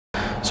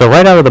So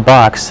right out of the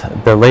box,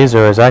 the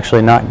laser is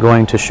actually not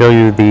going to show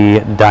you the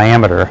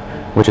diameter,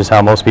 which is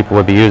how most people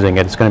would be using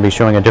it. It's going to be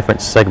showing a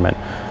different segment.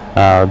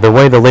 The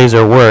way the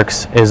laser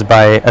works is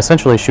by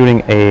essentially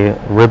shooting a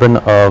ribbon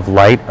of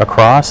light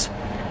across,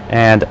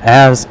 and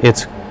as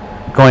it's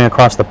going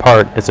across the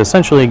part, it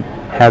essentially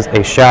has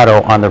a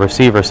shadow on the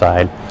receiver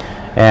side,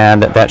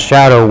 and that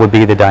shadow would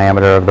be the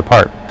diameter of the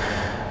part.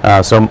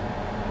 So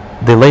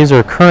the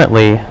laser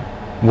currently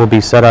will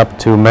be set up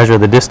to measure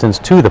the distance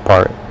to the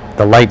part,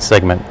 the light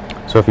segment.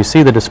 So if you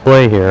see the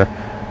display here,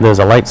 there's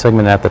a light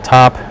segment at the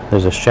top,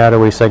 there's a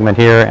shadowy segment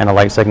here, and a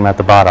light segment at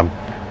the bottom.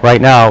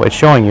 Right now it's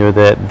showing you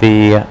that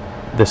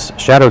this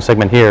shadowed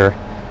segment here,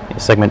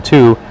 segment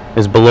 2,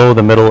 is below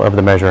the middle of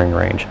the measuring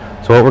range.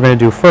 So what we're going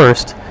to do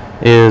first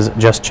is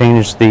just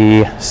change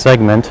the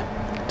segment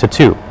to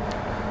 2.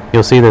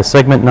 You'll see the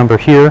segment number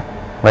here.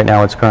 Right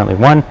now it's currently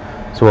 1,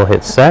 so we'll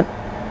hit set,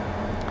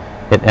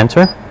 hit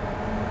enter,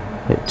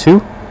 hit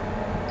 2,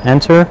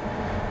 enter,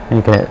 and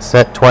you can hit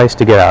set twice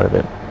to get out of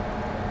it.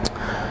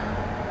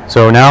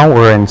 So now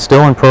we're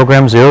still in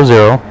program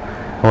 00,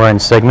 we're in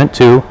segment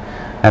 2,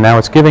 and now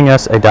it's giving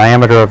us a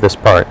diameter of this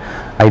part.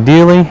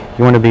 Ideally,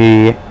 you want to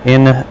be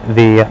in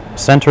the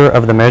center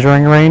of the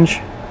measuring range,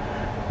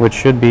 which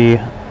should be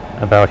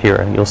about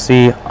here. You'll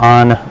see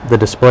on the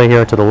display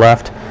here to the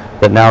left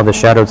that now the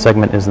shadowed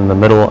segment is in the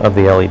middle of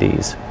the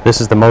LEDs.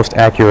 This is the most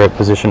accurate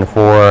position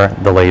for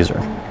the laser.